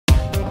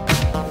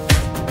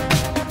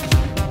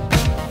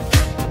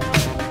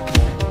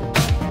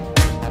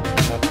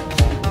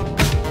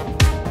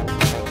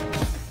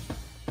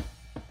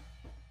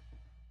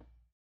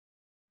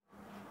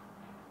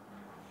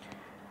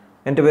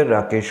എൻ്റെ പേര്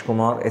Rakesh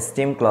Kumar.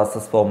 Esteem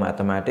classes for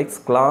mathematics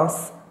class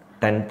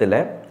 10th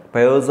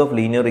pairs of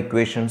linear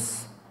equations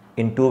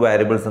in two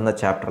variables എന്ന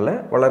ചാപ്റ്ററിലെ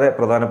വളരെ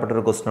പ്രധാനപ്പെട്ട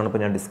ഒരു ക്വസ്റ്റ്യൻ ആണ്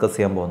ഇപ്പോൾ ഞാൻ ഡിസ്കസ്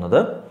ചെയ്യാൻ പോകുന്നത്.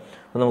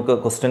 അപ്പോൾ നമുക്ക്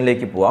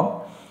ക്വസ്റ്റ്യനിലേക്ക് പോവാം.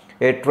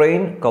 A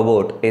train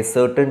covered a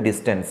certain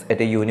distance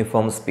at a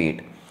uniform speed.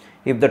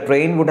 If the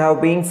train would have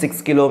been 6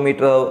 km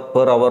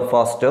per hour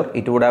faster,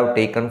 it would have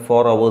taken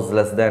 4 hours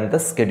less than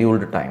the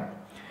scheduled time.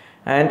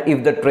 And if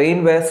the train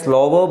were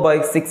slower by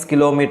 6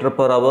 km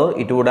per hour,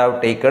 it would have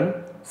taken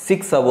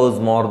 6 hours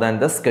more than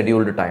the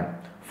scheduled time.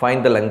 Find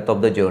the length of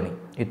the journey.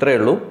 ഇത്രയേ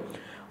ഉള്ളൂ.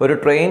 ഒരു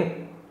train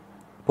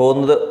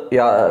പോകുന്നത്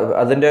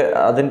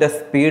അതിൻ്റെ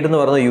speed എന്ന്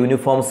പറയുന്നത്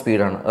uniform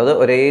സ്പീഡാണ്. അത്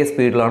ഒരേ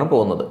സ്പീഡിലാണ്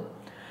പോകുന്നത്.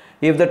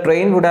 If the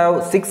train would have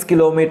 6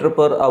 km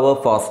per hour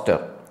faster,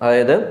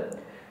 അതായത്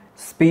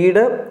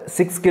സ്പീഡ്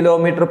 6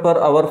 km per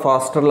hour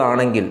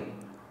ഫാസ്റ്ററിലാണെങ്കിൽ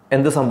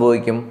എന്ത്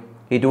സംഭവിക്കും?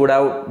 It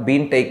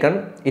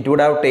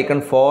would have taken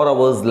 4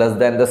 hours less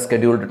than the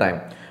scheduled time.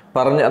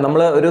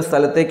 നമ്മൾ ഒരു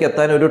സ്ഥലത്തേക്ക്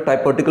എത്താൻ ഒരു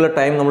പെർട്ടിക്കുലർ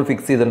ടൈം നമ്മൾ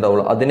ഫിക്സ്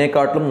ചെയ്തിട്ടുണ്ടാവുള്ളൂ.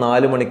 അതിനേക്കാട്ടിലും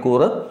 4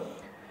 മണിക്കൂർ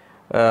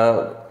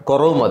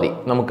കുറവ് മതി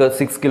നമുക്ക്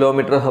 6 km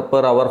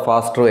per hour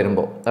ഫാസ്റ്റർ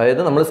വരുമ്പോൾ.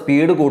 അതായത് നമ്മൾ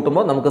സ്പീഡ്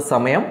കൂട്ടുമ്പോൾ നമുക്ക്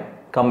സമയം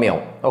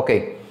കമ്മിയാവും. Okay.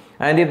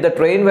 And if the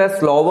train where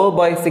slower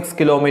by 6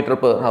 km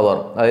per hour,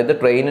 അതായത്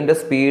ട്രെയിനിൻ്റെ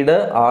speed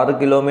 6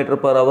 km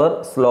per hour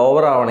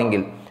slower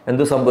ആവണമെങ്കിൽ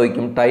എന്ത്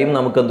സംഭവിക്കും? ടൈം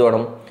നമുക്ക് എന്ത്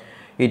വേണം?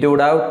 It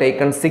would have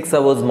taken 6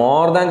 hours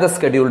more than the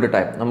scheduled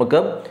time.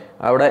 നമുക്ക്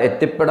അവിടെ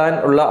എത്തിപ്പെടാൻ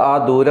ഉള്ള ആ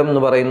ദൂരം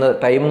എന്ന് പറയുന്ന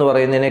ടൈം എന്ന്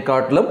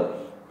പറയുന്നതിനെക്കാട്ടിലും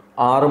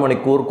 6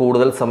 മണിക്കൂർ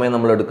കൂടുതൽ സമയം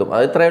നമ്മൾ എടുക്കും.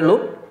 അത് ഇത്രയേ ഉള്ളൂ.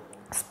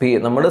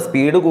 നമ്മുടെ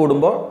സ്പീഡ്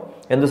കൂടുമ്പോൾ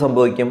എന്ത്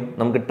സംഭവിക്കും?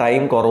 നമുക്ക്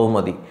ടൈം കുറവ്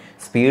മതി.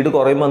 സ്പീഡ്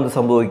കുറയുമ്പോൾ എന്ത്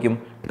സംഭവിക്കും?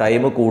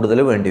 ടൈം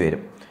കൂടുതൽ വേണ്ടി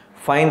വരും.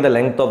 Find the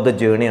length of the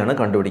journey ആണ്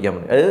കണ്ടുപിടിക്കാൻ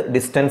വേണ്ടി. അത്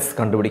ഡിസ്റ്റൻസ്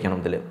കണ്ടുപിടിക്കണം.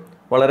 ഇതിൽ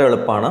വളരെ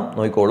എളുപ്പമാണ്.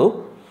 നോക്കിക്കോളൂ.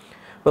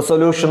 ഇപ്പോൾ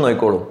സൊല്യൂഷൻ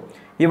നോക്കിക്കോളൂ.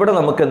 ഇവിടെ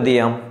നമുക്ക് എന്ത്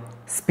ചെയ്യാം?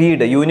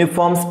 Speed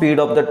uniform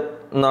speed of the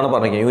എന്നാണ്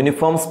പറഞ്ഞിരിക്കുന്നത്.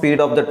 Uniform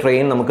speed of the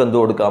train നമുക്ക് എന്ത്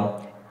കൊടുക്കാം?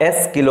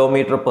 S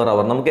kilometre per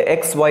hour. നമുക്ക്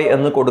എക്സ് വൈ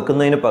എന്ന്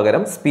കൊടുക്കുന്നതിന്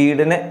പകരം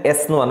സ്പീഡിന്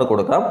എസ് എന്ന് പറഞ്ഞ്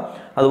കൊടുക്കാം.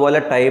 അതുപോലെ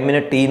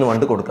ടൈമിന് ടി എന്ന്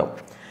പറഞ്ഞിട്ട് കൊടുക്കാം.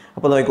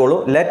 അപ്പോൾ നോക്കിക്കോളൂ.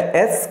 Let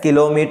us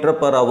kilometre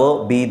per hour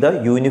B the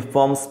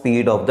uniform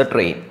speed of the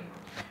train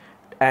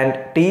and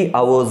T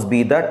hours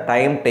B the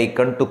time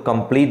taken to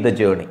complete the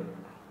journey.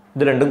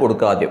 ഇത് രണ്ടും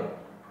കൊടുക്കുക ആദ്യം.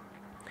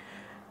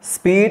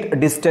 സ്പീഡ്,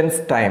 ഡിസ്റ്റൻസ്,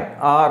 ടൈം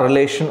ആ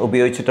റിലേഷൻ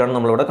ഉപയോഗിച്ചിട്ടാണ്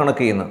നമ്മളിവിടെ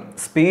കണക്ക് ചെയ്യുന്നത്.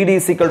 സ്പീഡ്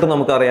ഈസിക്കൽ ടു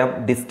നമുക്കറിയാം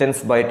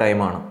ഡിസ്റ്റൻസ് ബൈ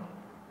ടൈം ആണ്.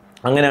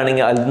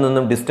 അങ്ങനെയാണെങ്കിൽ അതിൽ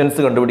നിന്നും ഡിസ്റ്റൻസ്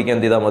കണ്ടുപിടിക്കാൻ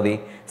എന്ത് ചെയ്താൽ മതി?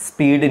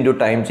 സ്പീഡ് ഇൻറ്റു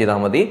ടൈം ചെയ്താൽ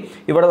മതി.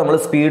 ഇവിടെ നമ്മൾ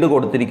സ്പീഡ്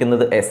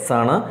കൊടുത്തിരിക്കുന്നത് എസ്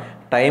ആണ്,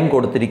 ടൈം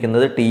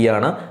കൊടുത്തിരിക്കുന്നത് ടി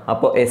ആണ്.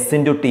 അപ്പോൾ എസ്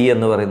ഇൻറ്റു ടി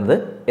എന്ന് പറയുന്നത്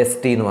എസ്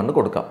ടി എന്ന് പറഞ്ഞ്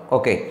കൊടുക്കാം.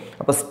 ഓക്കെ.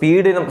 അപ്പോൾ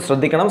സ്പീഡ്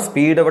ശ്രദ്ധിക്കണം.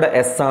 സ്പീഡ് ഇവിടെ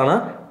എസ് ആണ്,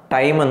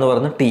 ടൈം എന്ന്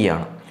പറയുന്നത് ടി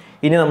ആണ്.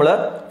 ഇനി നമ്മൾ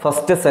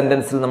ഫസ്റ്റ്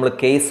സെൻറ്റൻസിൽ നമ്മൾ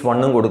കേസ്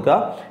 1ഉം കൊടുക്കുക,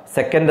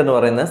 സെക്കൻഡ് എന്ന്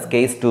പറയുന്നത്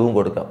കേസ് 2ഉം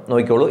കൊടുക്കുക.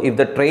 നോക്കിക്കോളൂ. If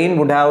the train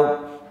would have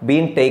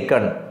been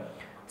taken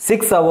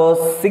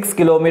 6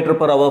 km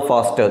per hour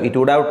faster, it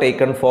would have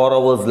taken 4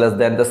 hours less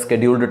than the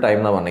scheduled time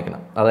എന്നാണ്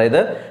പറഞ്ഞിരിക്കുന്നത്.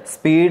 അതായത്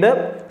speed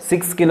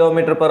 6 km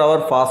per hour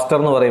faster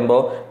എന്ന് പറയുമ്പോൾ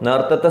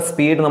നേരത്തെ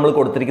സ്പീഡ് നമ്മൾ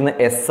കൊടുത്തിരിക്കുന്ന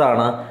എസ്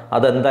ആണ്.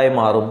 അതെന്തായി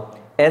മാറും?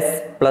 എസ്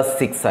പ്ലസ്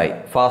 6 ആയി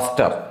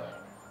ഫാസ്റ്റർ.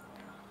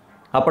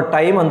 അപ്പോൾ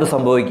ടൈം എന്ത്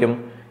സംഭവിക്കും?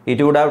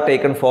 It would have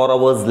taken 4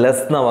 hours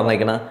less എന്നാണ്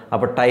പറഞ്ഞിരിക്കുന്നത്.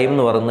 അപ്പോൾ ടൈം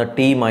എന്ന് പറയുന്നത്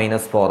ടി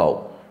മൈനസ് 4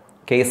 ആവും.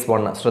 കേസ്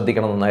 1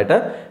 ശ്രദ്ധിക്കണം നന്നായിട്ട്.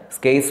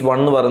 കേസ് 1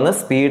 എന്ന് പറയുന്നത്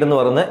സ്പീഡ് എന്ന്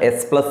പറയുന്നത്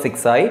എസ് പ്ലസ്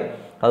 6 ആയി.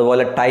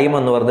 അതുപോലെ ടൈം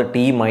എന്ന് പറയുന്നത്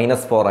ടി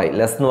മൈനസ് 4 ആയി.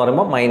 ലെസ് എന്ന്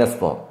പറയുമ്പോൾ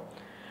 -4.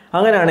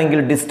 അങ്ങനെയാണെങ്കിൽ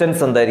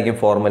ഡിസ്റ്റൻസ് എന്തായിരിക്കും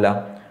ഫോർമുല?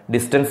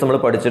 ഡിസ്റ്റൻസ് നമ്മൾ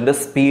പഠിച്ചിട്ടുണ്ട്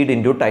സ്പീഡ്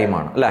ഇൻറ്റു ടൈം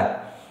ആണ് അല്ലേ?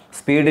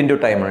 സ്പീഡ് ഇൻറ്റു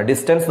ടൈം ആണ്.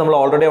 ഡിസ്റ്റൻസ് നമ്മൾ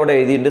ഓൾറെഡി അവിടെ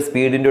എഴുതിയിട്ടുണ്ട്.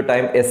 Speed into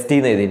time S T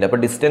എന്ന് എഴുതിയിട്ടുണ്ട്.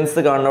 അപ്പോൾ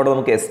ഡിസ്റ്റൻസ് കാണുന്നവിടെ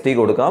നമുക്ക് എസ് ടി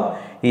കൊടുക്കാം.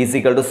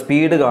 Is equal to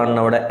speed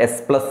കാണുന്നവിടെ S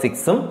plus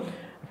 6ഉം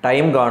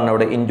time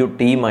കാണുന്നവിടെ into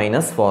T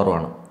minus 4ഉം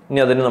ആണ്.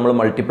 ഇനി അതിന് നമ്മൾ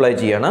മൾട്ടിപ്ലൈ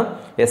ചെയ്യണം.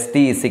 S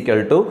T is equal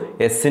to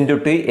S into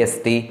T S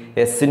T,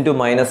 S into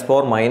 -4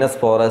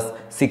 -4s,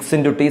 6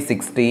 into T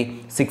 6t,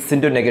 6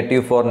 into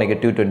 -4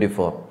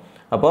 -24.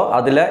 അപ്പോൾ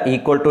അതിൽ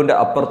ഈക്വൽ ടുവിൻ്റെ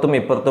അപ്പുറത്തും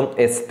ഇപ്പുറത്തും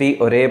എസ് ടി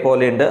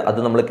ഒരേപോലെ ഉണ്ട്. അത്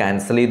നമ്മൾ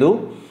ക്യാൻസൽ ചെയ്തു.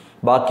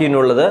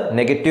 ബാക്കിയുള്ളത്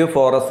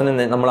 -4sന്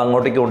നമ്മൾ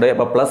അങ്ങോട്ടേക്ക് കൊണ്ടുപോയി.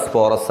 അപ്പോൾ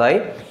 +4s ആയി.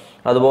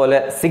 അതുപോലെ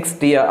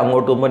 6t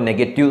അങ്ങോട്ട് പോകുമ്പോൾ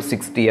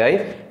 -6t ആയി.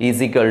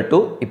 ഈസിക്കൽ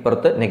ടു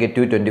ഇപ്പുറത്ത്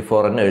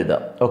 -24 എന്ന്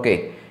എഴുതാം. ഓക്കെ.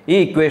 ഈ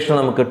ഇക്വേഷൻ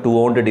നമുക്ക് 2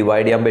 കൊണ്ട്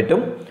ഡിവൈഡ് ചെയ്യാൻ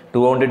പറ്റും. 2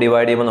 കൊണ്ട്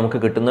ഡിവൈഡ് ചെയ്യുമ്പോൾ നമുക്ക്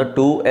കിട്ടുന്നത്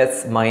 2s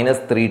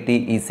 - 3t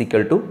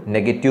ഈസിക്കൽ ടു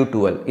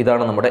 -12.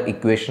 ഇതാണ് നമ്മുടെ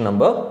ഇക്വേഷൻ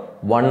നമ്പർ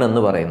 1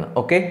 എന്ന് പറയുന്നത്.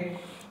 ഓക്കെ.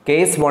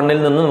 കേസ് 1ൽ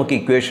നിന്ന് നമുക്ക്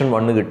ഇക്വേഷൻ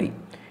 1 കിട്ടി.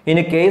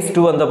 ഇനി കേസ്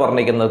 2 എന്താ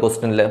പറഞ്ഞിരിക്കുന്നത്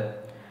ക്വസ്റ്റ്യനിൽ?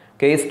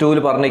 കേസ്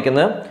 2ൽ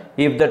പറഞ്ഞിരിക്കുന്നത്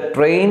if the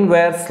train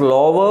wear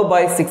slower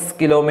by 6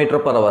 km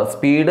per hour,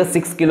 speed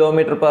 6 km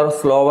per hour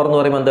slower എന്ന്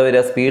പറയുമ്പോൾ എന്താ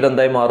വരിക? സ്പീഡ്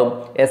എന്തായി മാറും?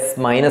 എസ്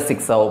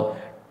 -6 ആവും.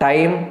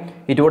 Time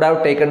it would have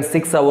taken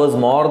 6 hours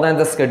more than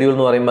the schedule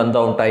എന്ന് പറയുമ്പോൾ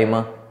എന്താവും? ടൈം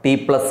ടി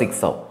പ്ലസ് 6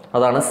 ആവും.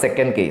 അതാണ്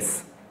സെക്കൻഡ് കേസ്.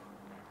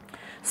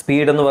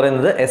 സ്പീഡ് എന്ന്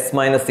പറയുന്നത് എസ്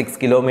 -6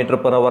 km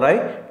per hour ആയി.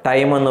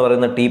 ടൈം എന്ന്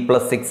പറയുന്നത് ടി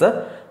പ്ലസ് 6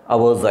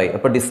 hours ആയി.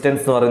 അപ്പോൾ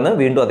ഡിസ്റ്റൻസ് എന്ന് പറയുന്നത്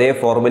വീണ്ടും അതേ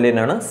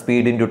ഫോർമുലയാണ്.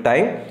 Speed into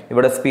time.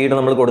 ഇവിടെ സ്പീഡ്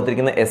നമ്മൾ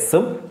കൊടുത്തിരിക്കുന്ന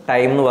എസ്സും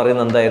ടൈം എന്ന്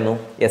പറയുന്നത് എന്തായിരുന്നു?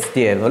 എസ്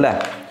ടി ആയിരുന്നു അല്ലേ?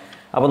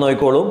 അപ്പോൾ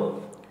നോക്കിക്കോളൂ.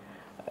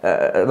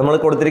 നമ്മൾ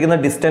കൊടുത്തിരിക്കുന്ന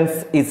distance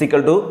is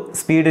equal to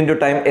speed into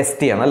time S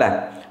T ആണ് അല്ലേ.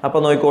 അപ്പോൾ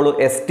നോക്കിക്കോളൂ,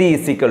 S T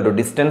is equal to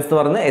distance എന്ന്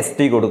പറഞ്ഞാൽ എസ്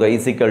ടി കൊടുക്കുക,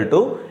 is equal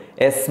to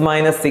S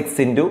minus 6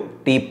 into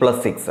T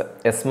plus 6,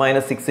 S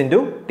minus 6 into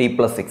T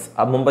plus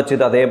 6. മുമ്പ്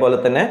ചെയ്ത് അതേപോലെ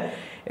തന്നെ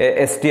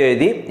എസ് ടി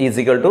എഴുതി, is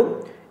equal to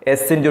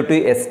S into T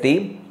S T,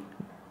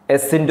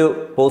 S into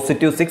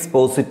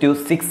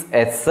 +6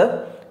 S,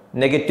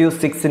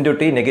 -6 into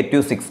T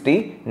 -6t,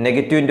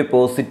 negative into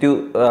positive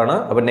ആണ്,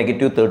 അപ്പോൾ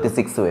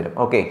 -36 വരും.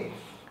 Okay,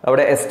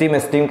 അവിടെ S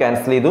ടിയും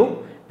ക്യാൻസൽ ചെയ്തു.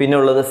 പിന്നെ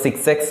ഉള്ളത്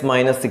 6x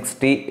 -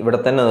 6t ഇവിടെ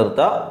തന്നെ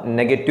നിർത്തുക.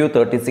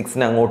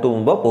 -36 അങ്ങോട്ട്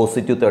പോകുമ്പോൾ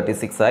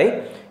 +36 ആയി.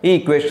 ഈ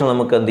ഇക്വേഷൻ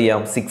നമുക്ക് എന്ത്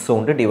ചെയ്യാം, 6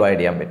 കൊണ്ട് ഡിവൈഡ്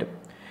ചെയ്യാൻ പറ്റും.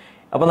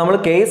 അപ്പോൾ നമ്മൾ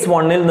കേസ്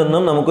 1-ൽ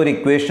നിന്നും നമുക്കൊരു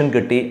ഇക്വേഷൻ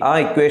കിട്ടി. ആ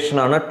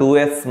ഇക്വേഷനാണ്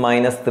 2s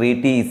 -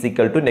 3t =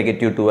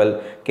 -12.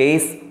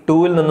 കേസ്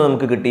 2-ൽ നിന്ന്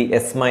നമുക്ക് കിട്ടി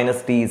s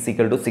 - t =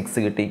 6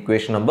 കിട്ടി,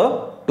 ഇക്വേഷൻ നമ്പർ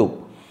 2.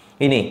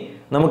 ഇനി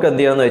നമുക്ക് എന്ത്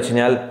ചെയ്യാമെന്ന് വെച്ച്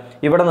കഴിഞ്ഞാൽ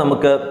ഇവിടെ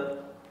നമുക്ക്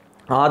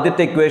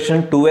ആദ്യത്തെ ഇക്വേഷൻ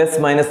 2s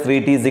 -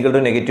 3t =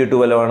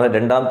 -12 ആണ്.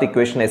 രണ്ടാമത്തെ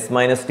ഇക്വേഷൻ s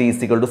 - t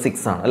 =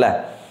 6 ആണ് അല്ലേ.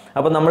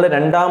 അപ്പോൾ നമ്മൾ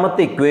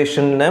രണ്ടാമത്തെ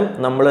ഇക്വേഷനെ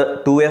നമ്മൾ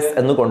 2s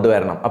എന്ന്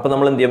കൊണ്ടുവരണം. അപ്പോൾ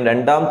നമ്മൾ എന്ത് ചെയ്യും,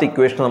 രണ്ടാമത്തെ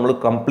ഇക്വേഷൻ നമ്മൾ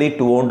കംപ്ലീറ്റ്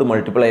 2 കൊണ്ട്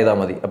മൾട്ടിപ്ലൈ ചെയ്താൽ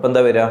മതി. അപ്പോൾ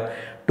എന്താ വരിക,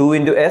 2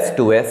 × s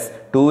 2s,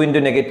 2 ×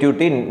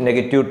 -t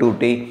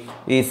 -2t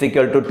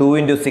 = 2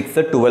 ×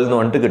 6 12 എന്ന്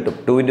പറഞ്ഞിട്ട് കിട്ടും.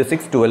 2 ×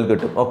 6 12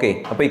 കിട്ടും. ഓക്കെ,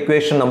 അപ്പോൾ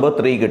ഇക്വേഷൻ നമ്പർ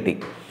 3 കിട്ടി.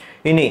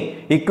 ഇനി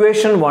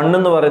ഇക്വേഷൻ 1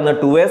 എന്ന് പറയുന്ന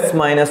 2s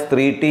 -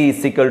 3t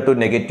 =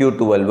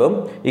 -12 ഉം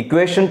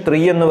ഇക്വേഷൻ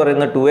 3 എന്ന്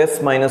പറയുന്ന 2s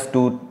 -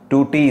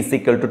 2t =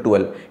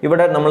 12.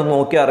 ഇവിടെ നമ്മൾ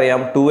നോക്കി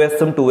അറിയാം 2s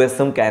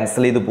ഉം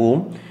ക്യാൻസൽ ചെയ്ത് പോവും.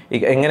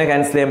 എങ്ങനെ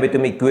ക്യാൻസൽ ചെയ്യാൻ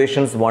പറ്റും,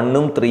 ഇക്വേഷൻസ്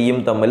 1ഉം 3ഉം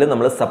തമ്മിൽ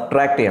നമ്മൾ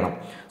സബ്ട്രാക്ട് ചെയ്യണം.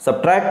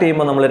 സബ്ട്രാക്ട്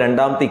ചെയ്യുമ്പോൾ നമ്മൾ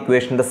രണ്ടാമത്തെ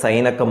ഇക്വേഷൻ്റെ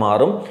സൈനൊക്കെ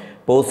മാറും.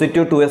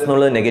 +2s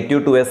എന്നുള്ളത്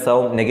 -2s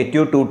ആവും,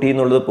 -2t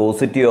എന്നുള്ളത്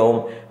പോസിറ്റീവ് ആവും,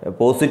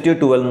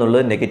 +12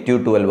 എന്നുള്ളത്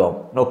 -12 ആവും.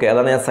 ഓക്കെ,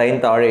 അതാണ് ഞാൻ സൈൻ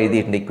താഴെ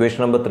എഴുതിയിട്ടുണ്ട്. ഇക്വേഷൻ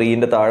നമ്പർ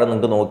 3ൻ്റെ താഴെ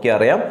നിങ്ങൾക്ക് നോക്കി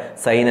അറിയാം,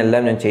 സൈൻ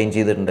എല്ലാം ഞാൻ ചേഞ്ച്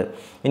ചെയ്തിട്ടുണ്ട്.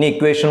 ഇനി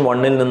ഇക്വേഷൻ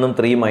 1-ൽ നിന്നും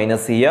 3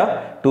 മൈനസ് ചെയ്യുക,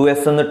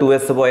 2s എന്ന്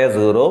 2s പോയാൽ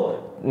 0,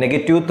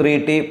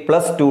 -3t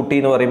 + 2t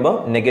എന്ന് പറയുമ്പോൾ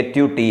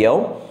 -t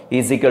ആവും, =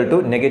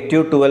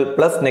 -12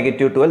 +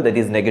 -12 that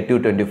is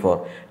 -24.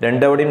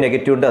 രണ്ടവിടെയും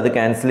നെഗറ്റീവ് ഉണ്ട്, അത്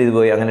ക്യാൻസൽ ചെയ്ത്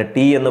പോയി. അങ്ങനെ t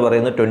എന്ന്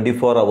പറയുന്നത്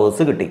 24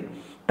 അവേഴ്സ് കിട്ടി.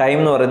 ടൈം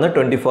എന്ന് പറയുന്നത്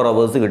 24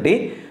 അവേഴ്സ് കിട്ടി.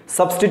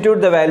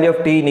 Substitute the value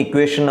of T in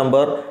equation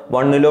number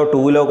 1-ലോ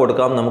 2-ലോ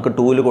കൊടുക്കാം. നമുക്ക്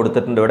 2-ൽ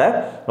കൊടുത്തിട്ടുണ്ട് ഇവിടെ.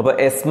 അപ്പോൾ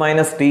s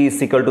 - t =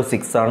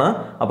 6 ആണ്.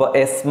 അപ്പോൾ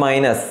s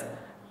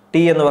 -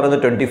 t എന്ന്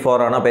പറയുന്നത് 24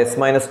 ആണ്. അപ്പോൾ s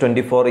 -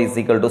 24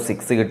 =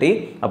 6 കിട്ടി.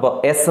 അപ്പോൾ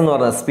s എന്ന്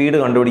പറയുന്നത് സ്പീഡ്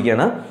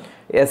കണ്ടുപിടിക്കുകയാണ്.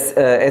 s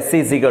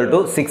 =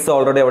 6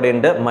 ഓൾറെഡി അവിടെ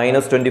ഉണ്ട്,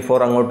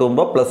 -24 അങ്ങോട്ട്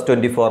പോകുമ്പോൾ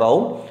 +24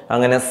 ആവും.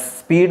 അങ്ങനെ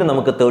സ്പീഡ്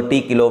നമുക്ക് 30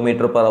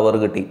 km/h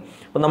കിട്ടി.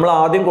 അപ്പോൾ നമ്മൾ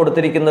ആദ്യം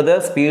കൊടുത്തിരിക്കുന്നത്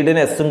സ്പീഡിന്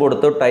എസ്സും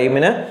കൊടുത്തു,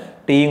 ടൈമിന്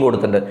ടിയും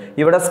കൊടുത്തിട്ടുണ്ട്.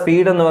 ഇവിടെ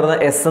സ്പീഡ് എന്ന്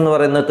പറയുന്നത് എസ് എന്ന്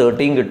പറയുന്നത്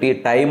 13 കിട്ടി,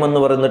 ടൈം എന്ന്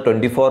പറയുന്നത്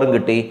 24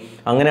 കിട്ടി.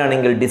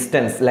 അങ്ങനെയാണെങ്കിൽ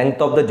ഡിസ്റ്റൻസ്,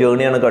 ലെങ്ത് ഓഫ് ദ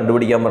ജേർണിയാണ്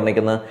കണ്ടുപിടിക്കാൻ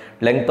പറഞ്ഞിരിക്കുന്നത്.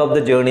 ലെങ്ത് ഓഫ് ദ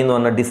ജേർണി എന്ന്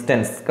പറഞ്ഞാൽ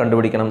ഡിസ്റ്റൻസ്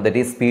കണ്ടുപിടിക്കണം. That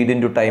is speed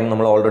into time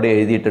നമ്മൾ ഓൾറെഡി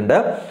എഴുതിയിട്ടുണ്ട്.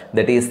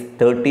 ദറ്റ് ഈസ്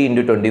 30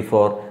 ×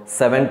 24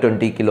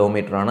 720 km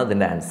ആണ്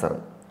ഇതിൻ്റെ ആൻസർ.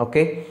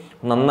 ഓക്കെ,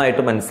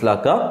 നന്നായിട്ട്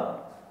മനസ്സിലാക്കുക.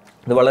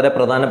 ഇത് വളരെ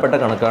പ്രധാനപ്പെട്ട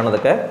കണക്കാണ്.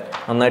 ഇതൊക്കെ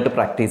നന്നായിട്ട്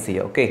പ്രാക്ടീസ്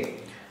ചെയ്യുക. ഓക്കെ,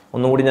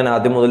 ഒന്നുകൂടി ഞാൻ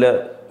ആദ്യം മുതൽ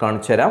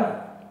കാണിച്ചു തരാം.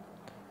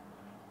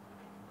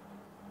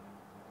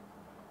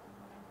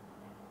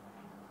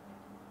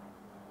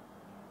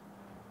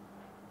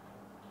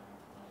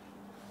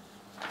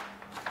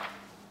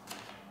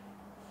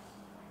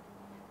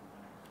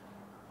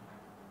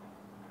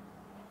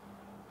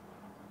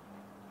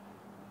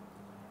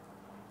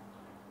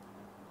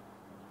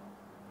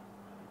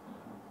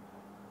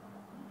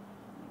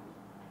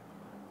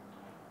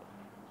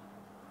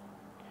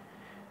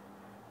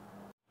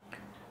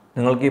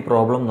 നിങ്ങൾക്ക് ഈ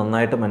പ്രോബ്ലം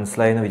നന്നായിട്ട്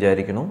മനസ്സിലായെന്ന്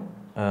വിചാരിക്കുന്നു.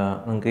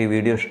 നിങ്ങൾക്ക് ഈ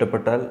വീഡിയോ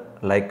ഇഷ്ടപ്പെട്ടാൽ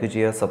ലൈക്ക്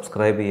ചെയ്യുക,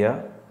 സബ്സ്ക്രൈബ് ചെയ്യുക,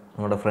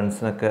 നിങ്ങളുടെ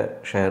ഫ്രണ്ട്സിനൊക്കെ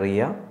ഷെയർ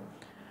ചെയ്യുക.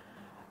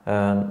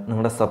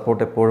 നിങ്ങളുടെ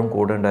സപ്പോർട്ട് എപ്പോഴും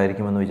കൂടെ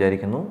ഉണ്ടായിരിക്കുമെന്ന്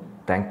വിചാരിക്കുന്നു.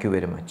 Thank you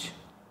very much.